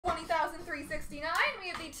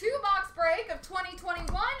you the 2-box break of 2021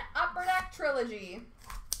 Upper Deck Trilogy.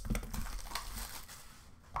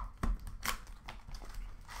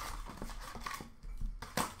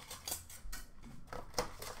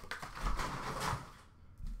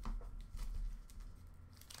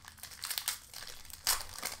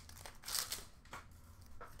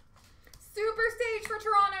 Super Stage for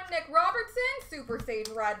Toronto, Nick Robertson. Super Stage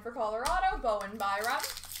Red for Colorado, Bowen Byram.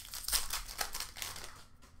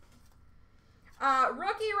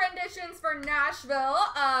 Rookie renditions for Nashville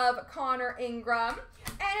of Connor Ingram.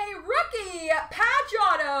 And a rookie patch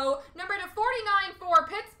auto, number /49 for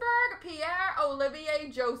Pittsburgh, Pierre-Olivier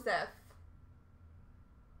Joseph.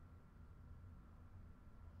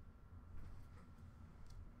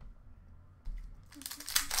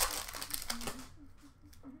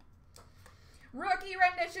 Rookie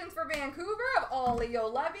renditions for Vancouver of Ollie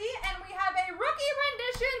Levy. And we have a rookie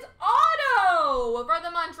renditions auto for the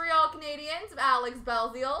Montreal Canadiens of Alex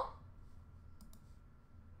Belzile.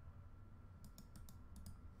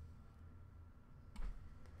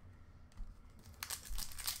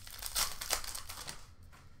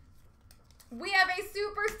 We have a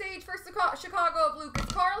super stage for Chicago of Lucas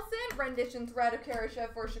Carlson. Renditions red of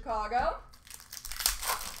Karashev for Chicago.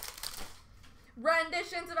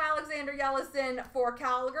 Renditions of Alexander Yellison for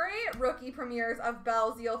Calgary. Rookie premieres of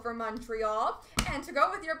Belzile for Montreal. And to go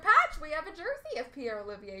with your patch, we have a jersey of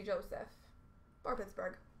Pierre-Olivier Joseph for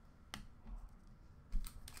Pittsburgh.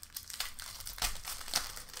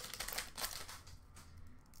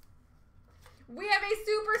 We have a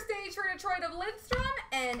super stage for Detroit of Lidstrom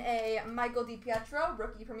and a Michael DiPietro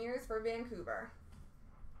rookie premieres for Vancouver.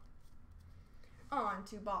 On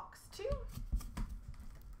to box 2.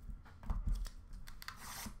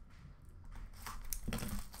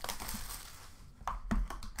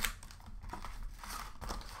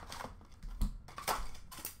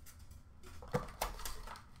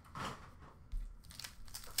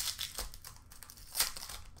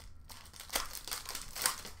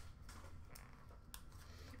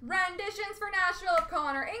 Renditions for Nashville of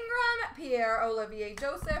Connor Ingram, Pierre-Olivier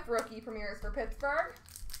Joseph, rookie premieres for Pittsburgh.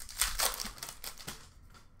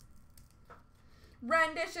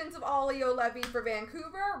 Renditions of Ollie Levy for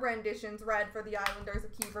Vancouver, renditions red for the Islanders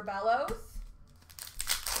of Kiefer Bellows.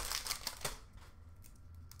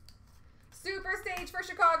 Super stage for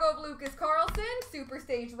Chicago of Lucas Carlson, super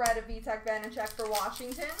stage red of Vitek Vanacek for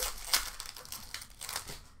Washington.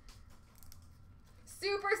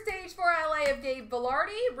 Super stage for LA of Gabe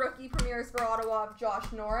Vilardi. Rookie premieres for Ottawa of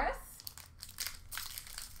Josh Norris.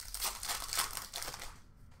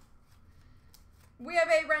 We have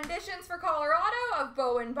a renditions for Colorado of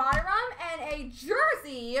Bowen Byram and a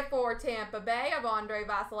jersey for Tampa Bay of Andrei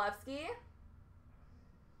Vasilevsky.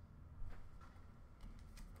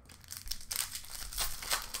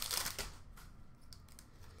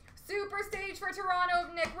 Super stage for Toronto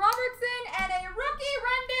of Nick Robertson and a rookie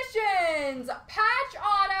renditions patch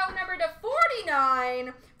auto number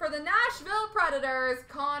 /49 for the Nashville Predators,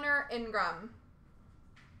 Connor Ingram.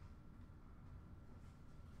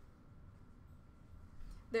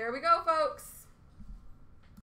 There we go, folks.